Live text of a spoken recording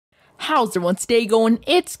How's everyone's day going?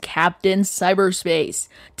 It's Captain Cyberspace.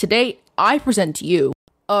 Today, I present to you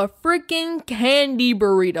a freaking candy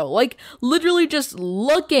burrito. Like, literally just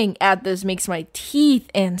looking at this makes my teeth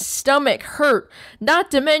and stomach hurt. Not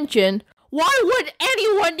to mention, why would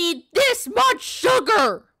anyone need this much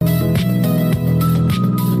sugar?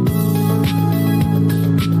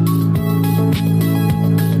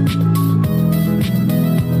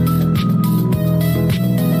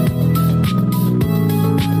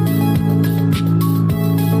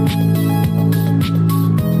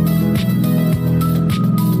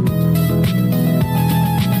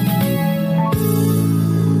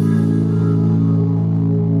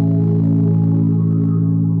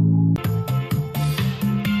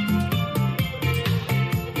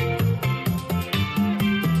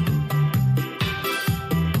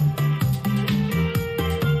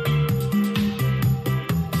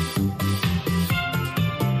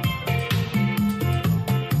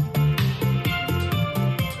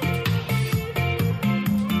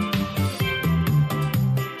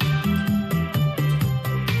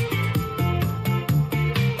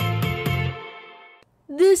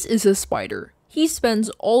 This is a spider. He spends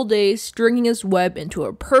all day stringing his web into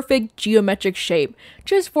a perfect geometric shape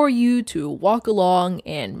just for you to walk along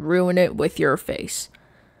and ruin it with your face.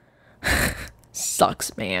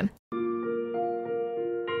 Sucks, man.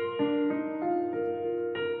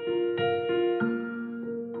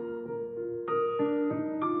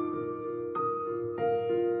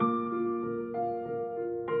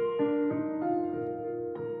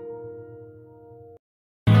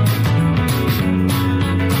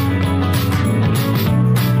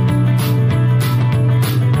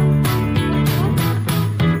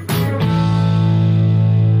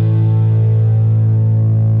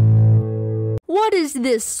 What is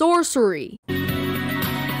this sorcery?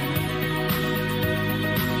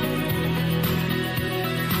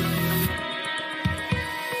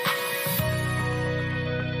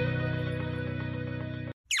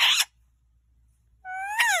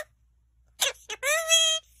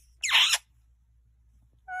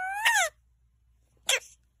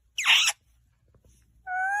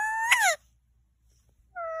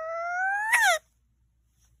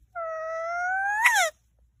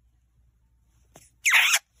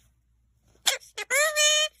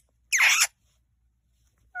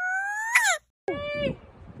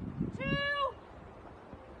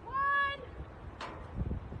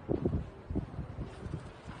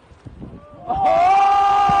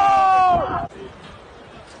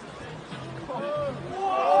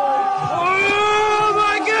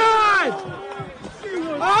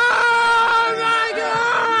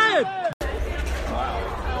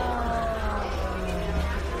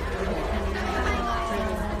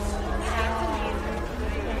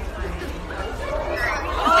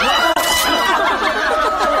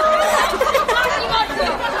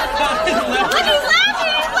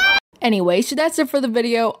 Anyway, so that's it for the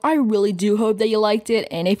video. I really do hope that you liked it,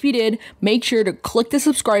 and if you did, make sure to click the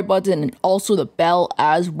subscribe button and also the bell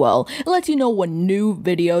as well. It lets you know when new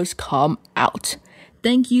videos come out.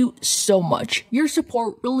 Thank you so much. Your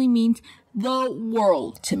support really means the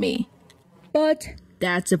world to me. But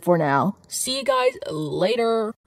that's it for now. See you guys later.